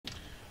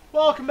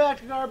Welcome back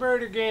to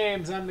Garburator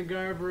Games. I'm the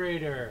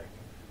Garburator.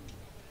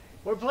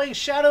 We're playing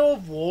Shadow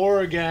of War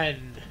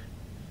again.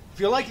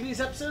 If you're liking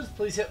these episodes,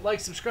 please hit like,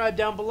 subscribe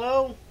down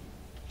below.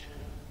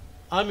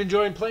 I'm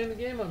enjoying playing the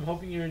game. I'm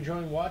hoping you're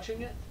enjoying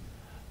watching it.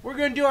 We're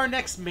going to do our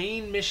next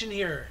main mission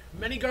here.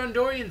 Many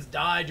Gondorians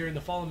died during the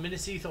fall of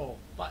Minas Ithil,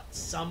 but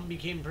some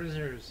became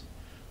prisoners.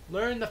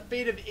 Learn the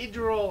fate of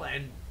Idril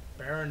and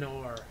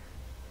Baranor.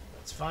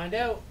 Let's find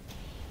out.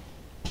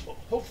 Well,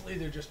 hopefully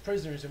they're just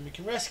prisoners and we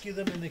can rescue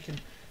them and they can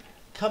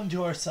come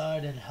to our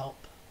side and help.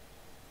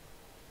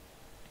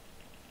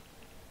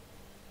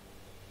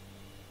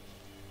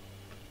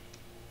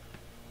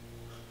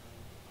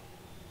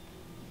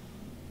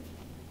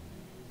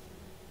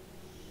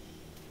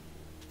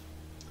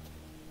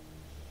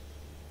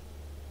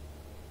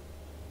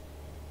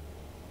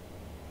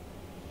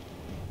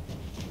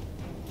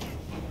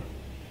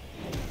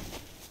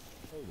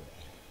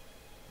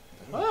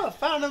 Oh,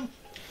 found him! You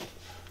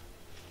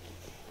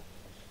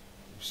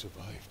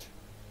survived.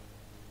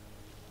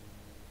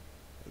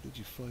 How did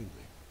you find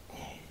me? Oh,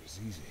 it was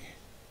easy.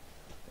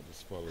 I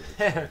just followed the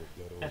trail of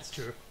dead That's oaks.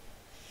 true.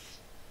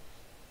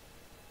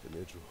 The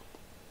Nedro.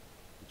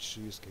 Did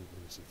she escape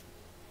Minas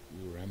Ithil?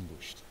 We were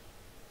ambushed.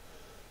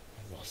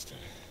 I lost her.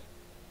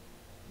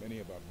 Many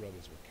of our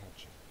brothers were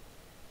captured.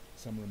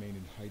 Some remained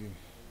in hiding.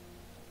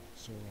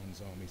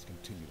 Sauron's armies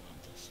continue to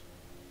hunt us.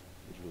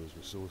 Nedro is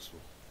resourceful.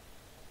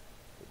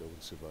 But no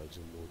one survives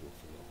in Mordor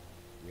for long.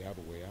 We have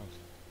a way out.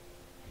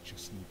 I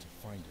just need to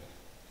find her.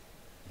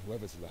 And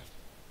whoever's left.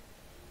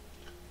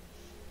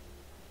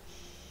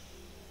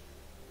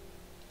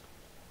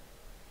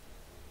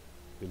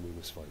 Then we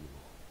must find them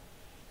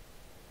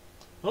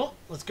all. Well,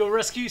 let's go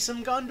rescue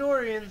some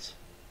Gondorians.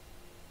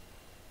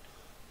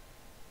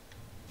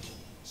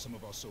 Some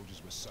of our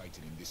soldiers were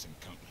sighted in this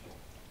encampment.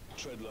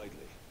 Tread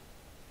lightly.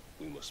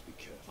 We must be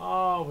careful.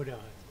 Oh, we don't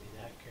have to be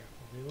that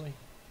careful, do we?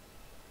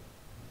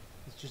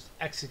 Let's just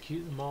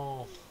execute them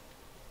all.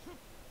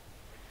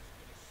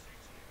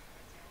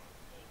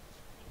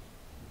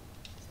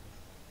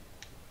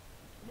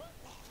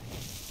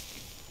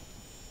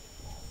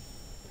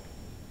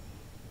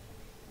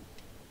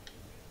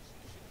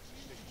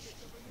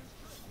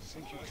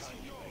 Thank you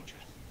kindly, Major.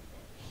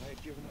 I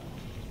had given up.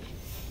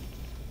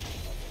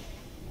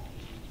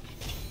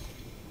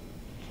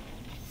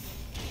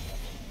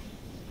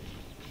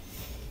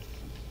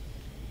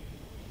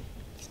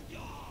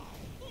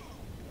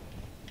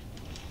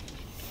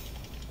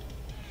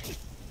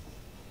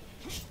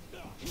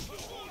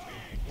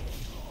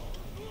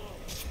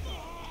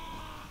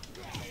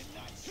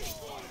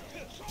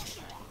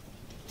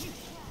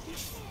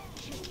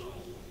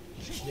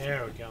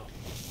 There we go.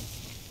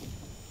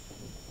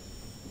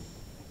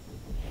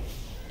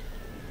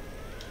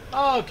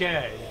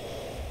 Okay.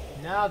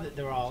 Now that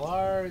they're all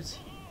ours.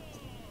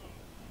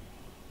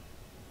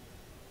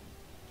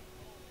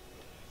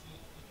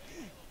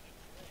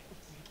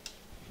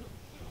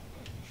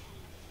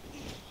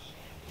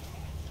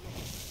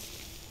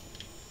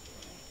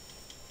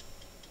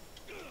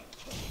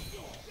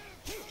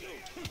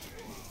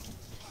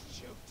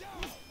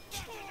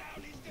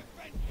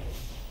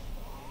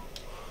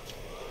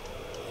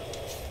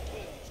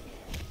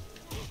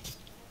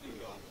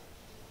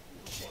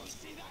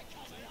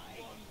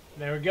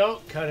 There we go.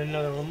 Cut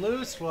another one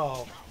loose.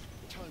 Well,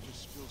 Time to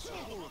spill some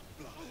more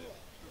blood.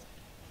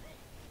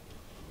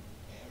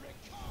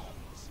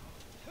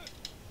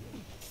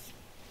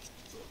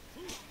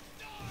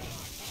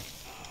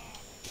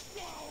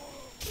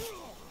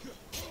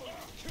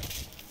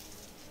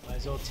 might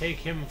as well take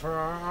him for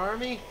our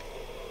army.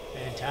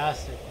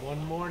 Fantastic.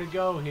 One more to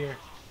go here.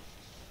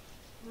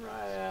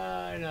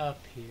 Right up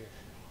here.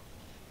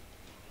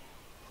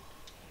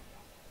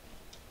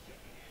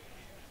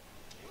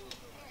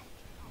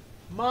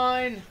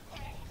 Mine.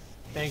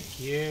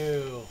 Thank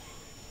you.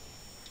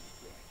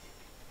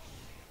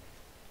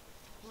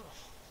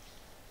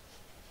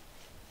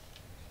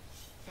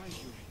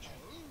 Thank you, Ranger.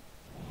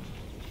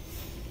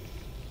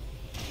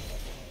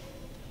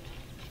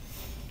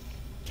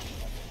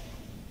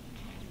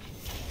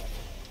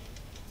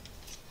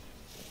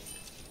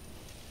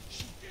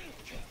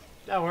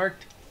 That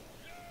worked.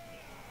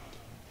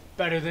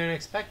 Better than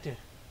expected.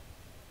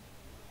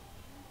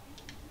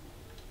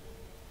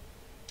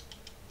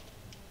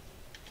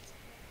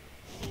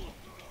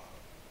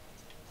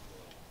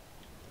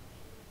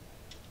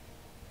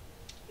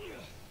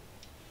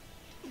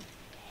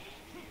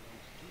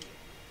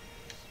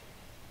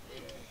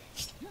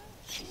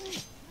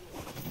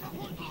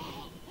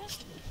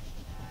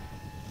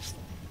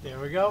 There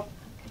we go.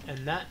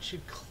 And that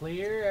should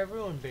clear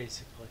everyone,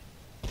 basically.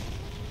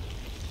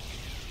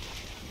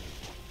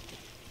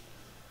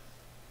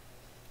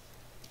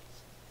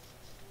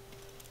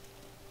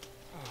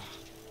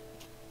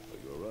 Are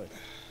you alright?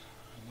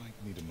 I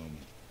might need a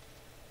moment.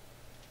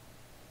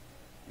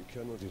 You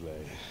cannot delay.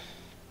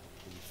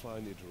 When you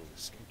find Idril,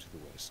 escape to the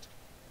west.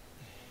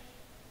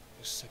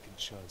 Your second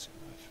chance in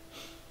life.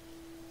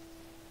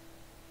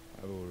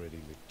 I've already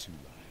lived 2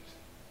 lives.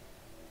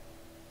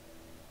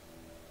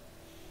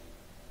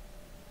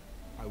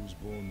 I was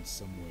born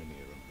somewhere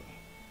near Umber.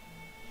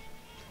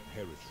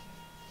 Herod.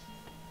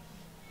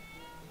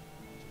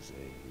 It is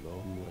a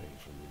long way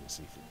from Minas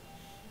Ithil.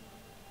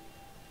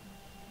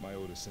 My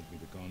order sent me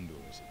to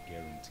Gondor as a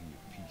guarantee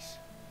of peace.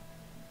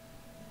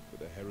 But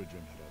the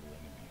Haradrim had other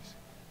enemies.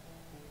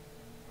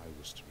 I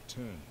was to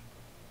return.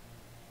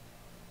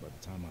 By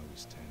the time I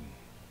was 10,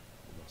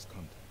 we lost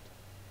contact.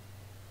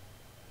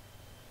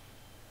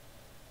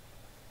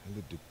 I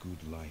lived a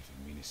good life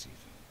in Minas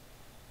Ithil.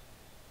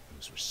 I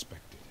was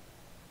respected. I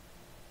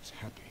was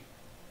happy.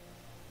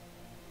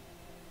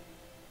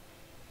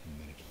 And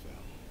then it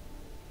fell.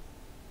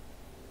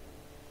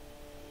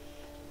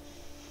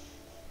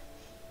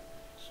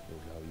 So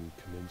now you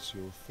commence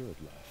your third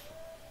life.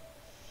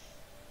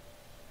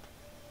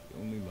 The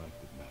only life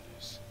that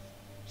matters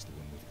is the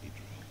one with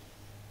Idril.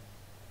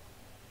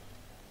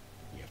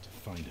 We have to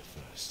find her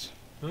first.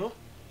 Huh?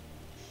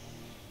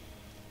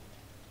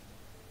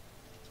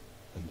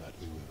 And that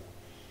we will.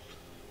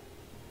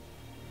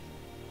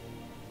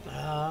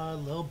 A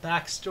little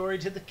backstory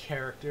to the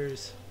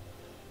characters.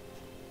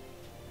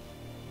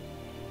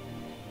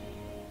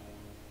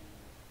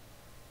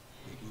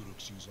 The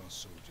Uruks use our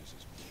soldiers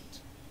as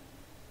bait.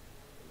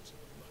 Those are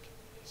the lucky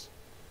ones.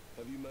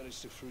 Have you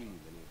managed to free many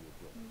of your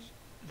brothers?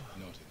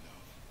 Not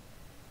enough.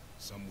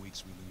 Some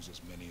weeks we lose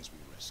as many as we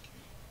rescue.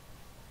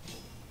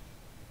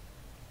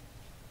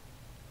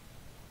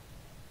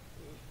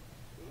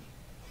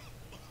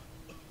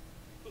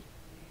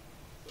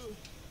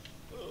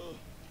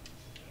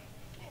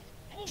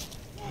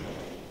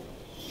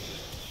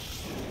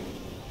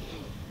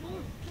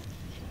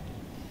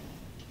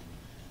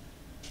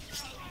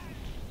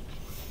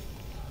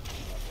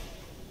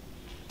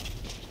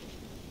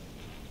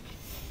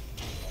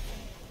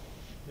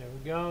 There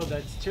we go.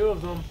 That's 2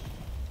 of them.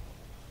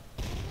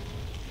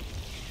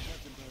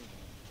 Captain Baron,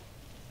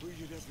 we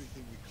did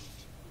everything we could.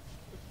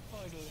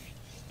 Finally.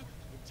 I've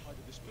been tied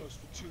to this post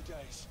for 2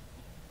 days.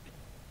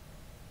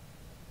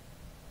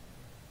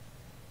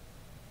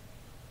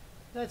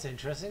 That's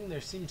interesting.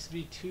 There seems to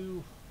be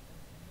 2.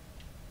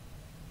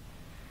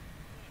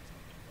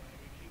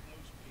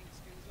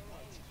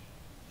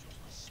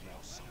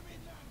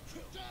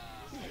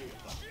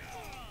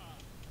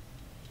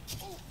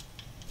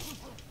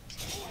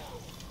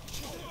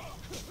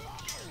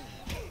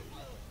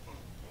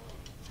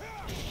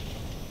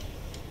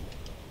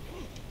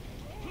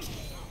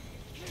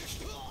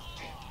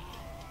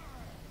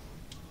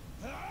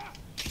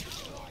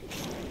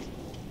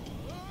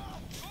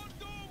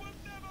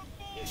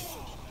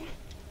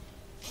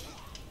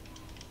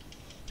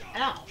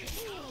 Ow!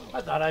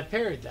 I thought I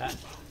parried that.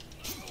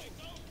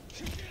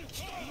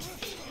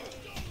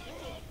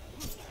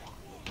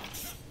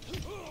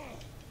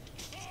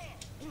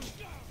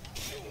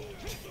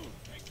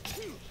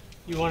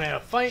 You want to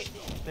fight?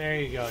 There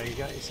you go. You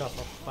got yourself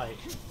a fight.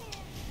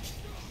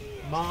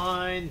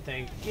 Mine,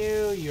 thank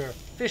you. You're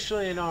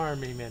officially an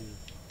armyman.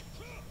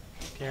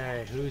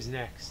 Okay, who's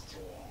next?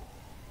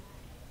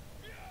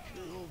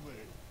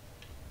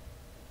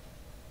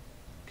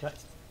 Cut.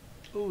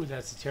 Ooh,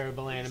 that's a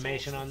terrible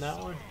animation on that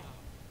one.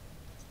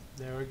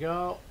 There we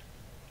go.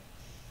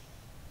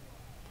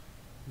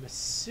 I'm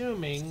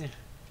assuming... There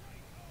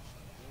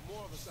are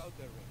more of us out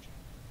there, Ranger.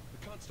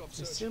 We can't stop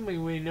searching.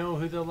 Assuming we know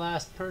who the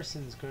last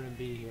person's going to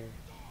be here.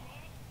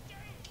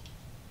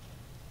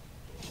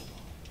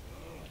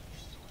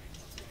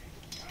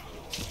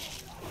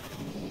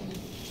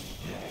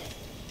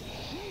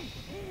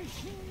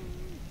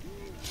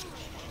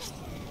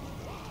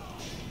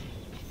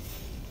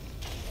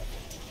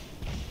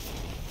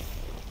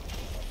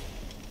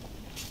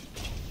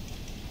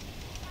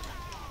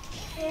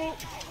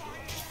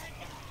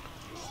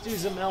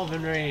 Let's do some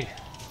Elvenry.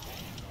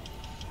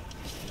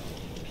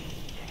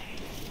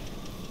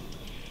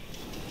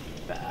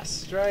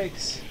 Fast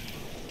strikes.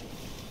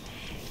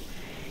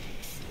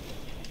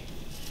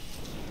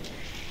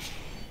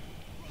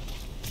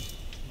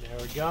 There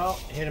we go.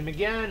 Hit him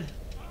again.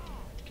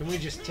 Can we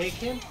just take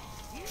him?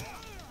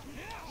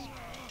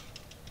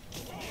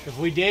 If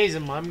we daze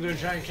him, I'm going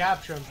to try and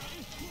capture him.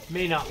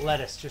 May not let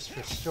us just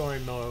for story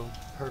mode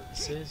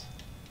purposes.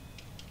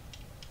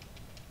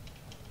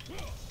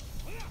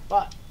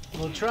 But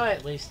we'll try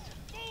at least.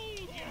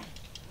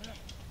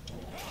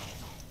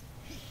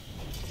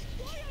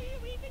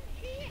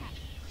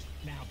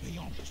 Now be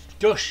honest.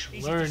 Dush,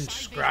 Is it learn to save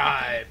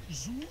scribe.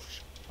 this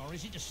Zeus, or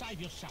is it to save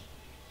yourself?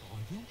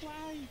 Either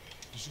way,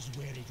 this is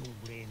where it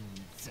all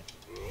ends.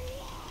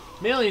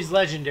 Melee's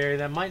legendary.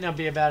 That might not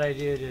be a bad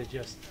idea to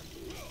just...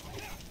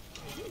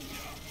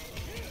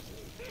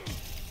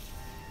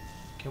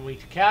 Can we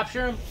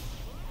capture him?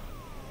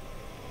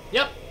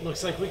 Yep,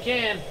 looks like we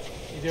can.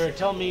 Either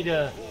tell me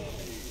to...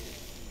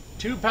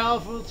 Too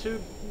powerful to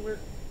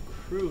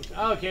recruit.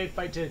 Okay,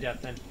 fight to the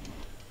death then.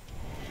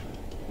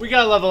 We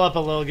gotta level up a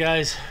little,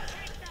 guys.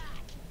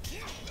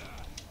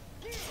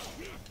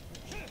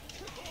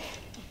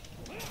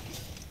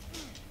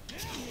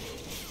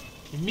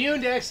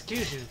 Immune to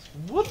executions.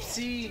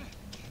 Whoopsie.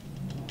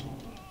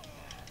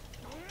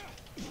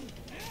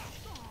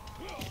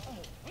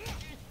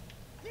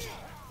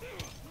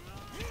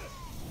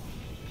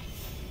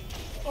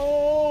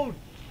 Oh,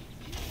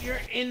 you're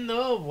in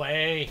the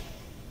way.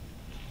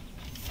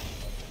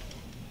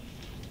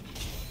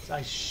 So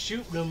I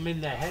shoot him in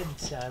the head,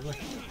 sadly.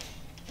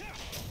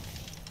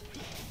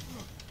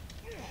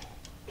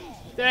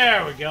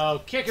 There we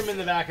go. Kick him in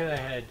the back of the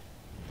head.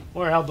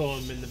 Or elbow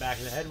him in the back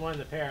of the head. One of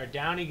the pair.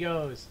 Down he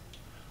goes.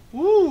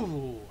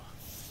 Woo!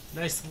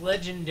 Nice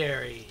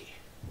legendary.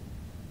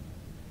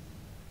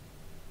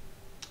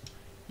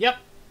 Yep.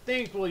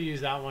 Think we'll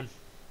use that one.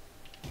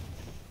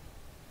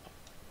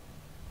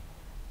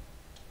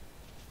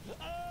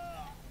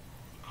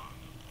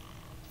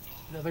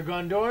 Another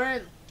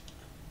Gondorian.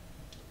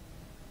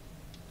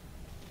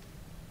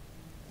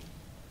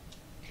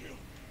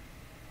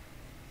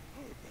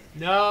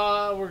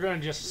 No, we're going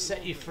to just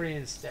set you free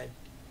instead.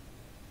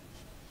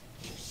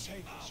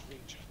 Save us,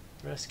 Ranger.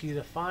 Rescue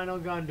the final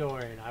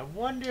Gondorian. I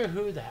wonder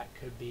who that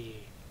could be.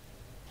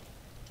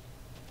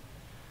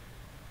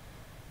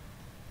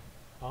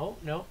 Oh,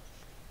 no.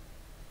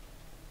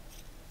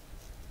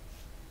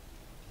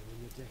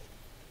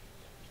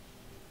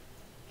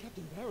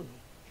 Captain Barrow.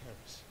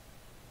 Karis,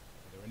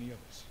 are there any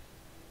others?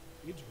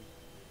 Idri.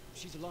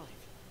 She's alive.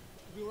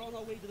 We were on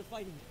our way to the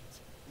fighting fields.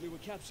 We were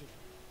captured.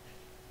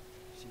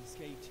 She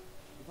escaped.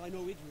 If I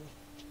know Idri,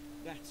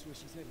 that's where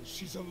she's headed.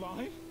 She's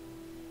alive?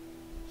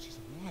 She's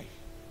alive.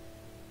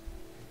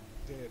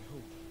 I dared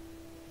hope.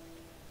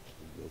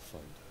 We will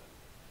find her.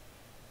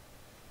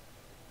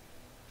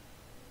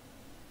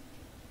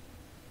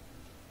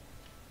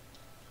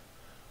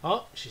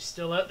 Oh, she's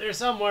still out there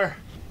somewhere.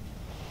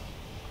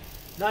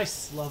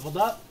 Nice, leveled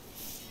up.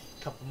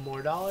 Couple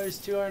more dollars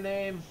to our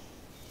name.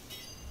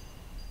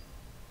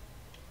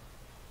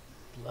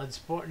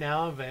 Bloodsport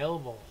now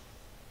available.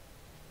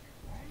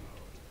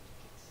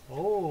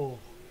 Oh,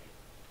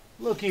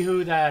 looky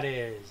who that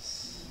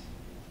is.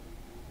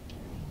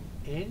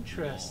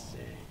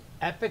 Interesting.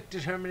 Epic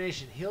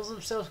determination. Heals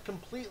himself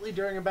completely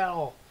during a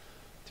battle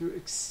through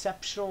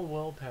exceptional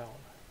willpower.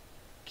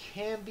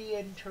 Can be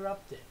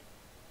interrupted.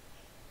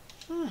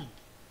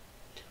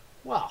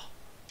 Well,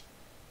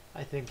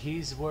 I think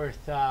he's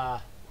worth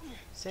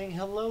saying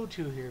hello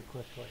to here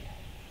quickly.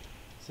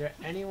 Is there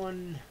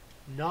anyone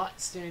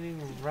not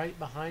standing right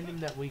behind him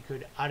that we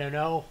could, I don't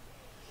know,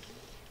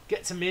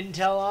 get some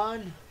intel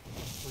on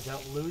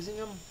without losing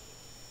him?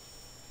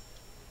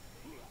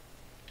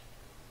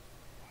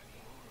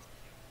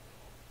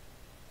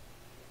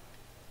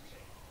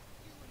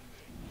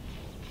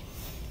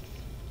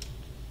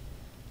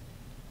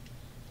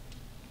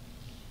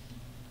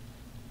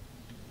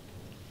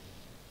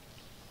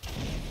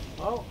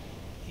 Oh,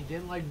 he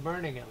didn't like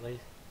burning at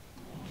least.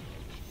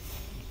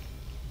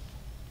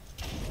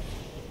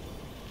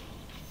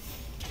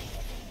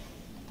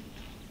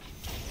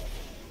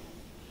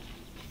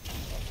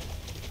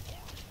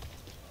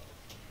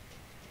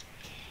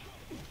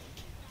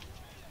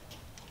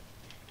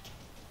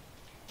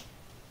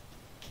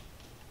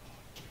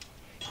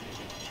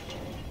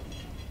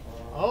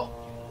 Oh.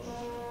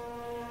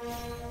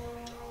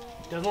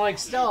 Doesn't like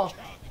stealth.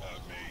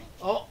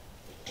 Oh.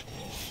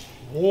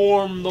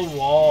 Warm the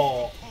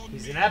wall.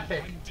 He's an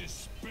epic.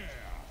 Despair.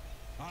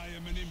 I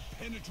am an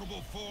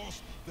impenetrable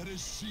force that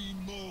has seen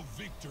more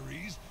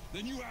victories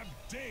than you have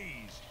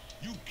days.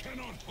 You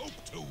cannot hope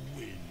to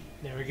win.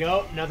 There we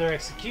go. Another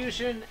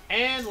execution.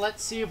 And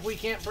let's see if we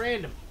can't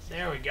brand him.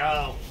 There we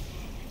go.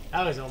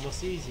 That was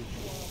almost easy.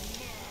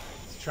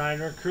 Let's try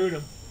and recruit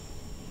him.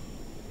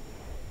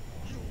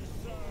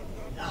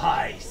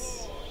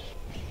 Nice.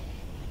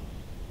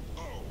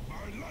 Oh,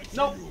 my life.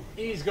 Nope.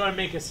 He's going to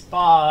make a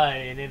spy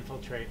and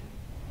infiltrate.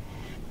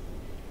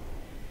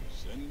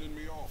 Sending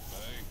me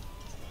off, eh?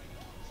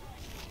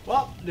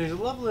 Well, there's a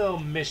lovely little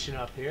mission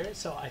up here,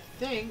 so I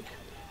think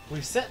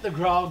we've set the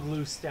Grog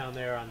loose down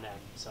there on them.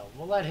 So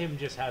we'll let him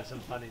just have some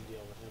fun and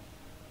deal with him.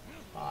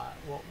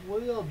 What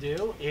we'll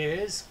do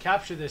is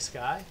capture this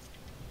guy.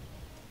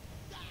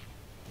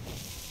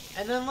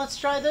 And then let's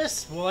try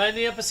this. We'll end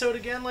the episode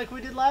again like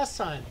we did last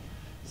time.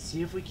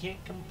 See if we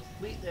can't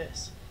complete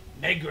this.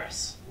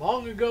 Megris.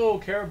 Long ago,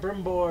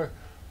 Celebrimbor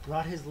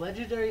brought his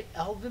legendary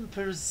elven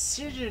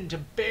precision to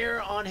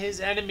bear on his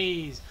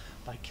enemies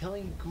by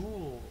killing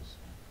ghouls.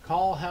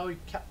 Recall how he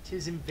kept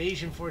his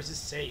invasion forces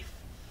safe.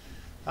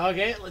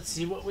 Okay, let's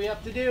see what we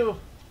have to do.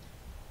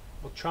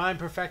 We'll try and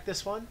perfect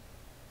this one.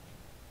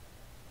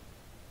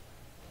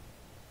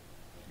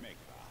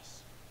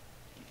 Megras,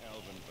 an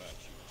elven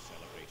virtue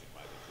celebrated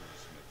by the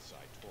gunsmiths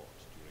I taught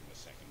during the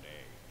Second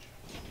Age.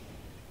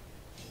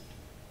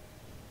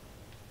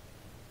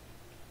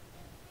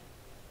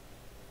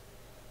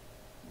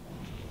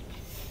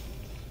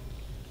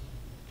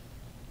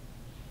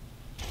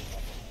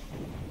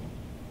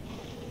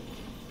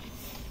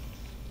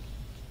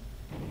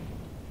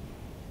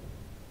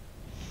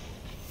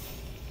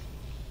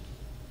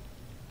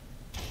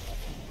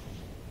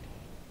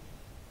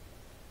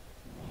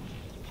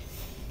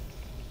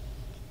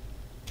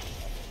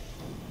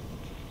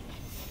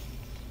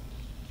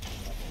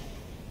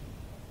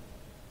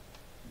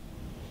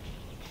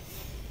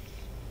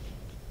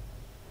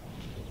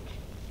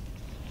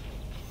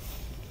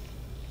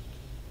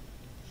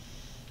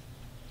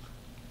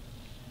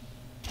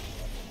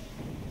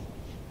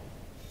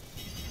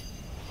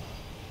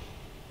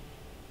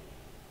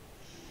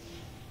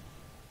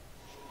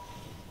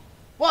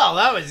 Wow,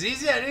 that was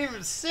easy. I didn't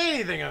even say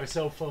anything. I was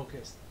so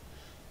focused.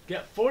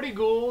 Get 40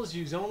 ghouls,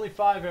 use only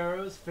 5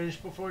 arrows, finish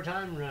before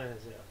time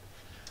runs out.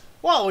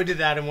 Well, we did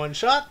that in one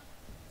shot.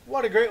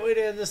 What a great way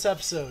to end this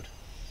episode.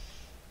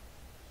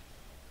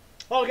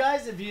 Well,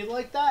 guys, if you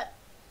like that,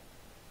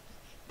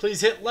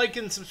 please hit like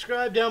and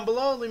subscribe down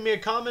below. Leave me a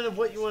comment of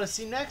what you want to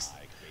see next.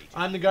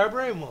 I'm the Garber,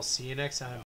 and we'll see you next time.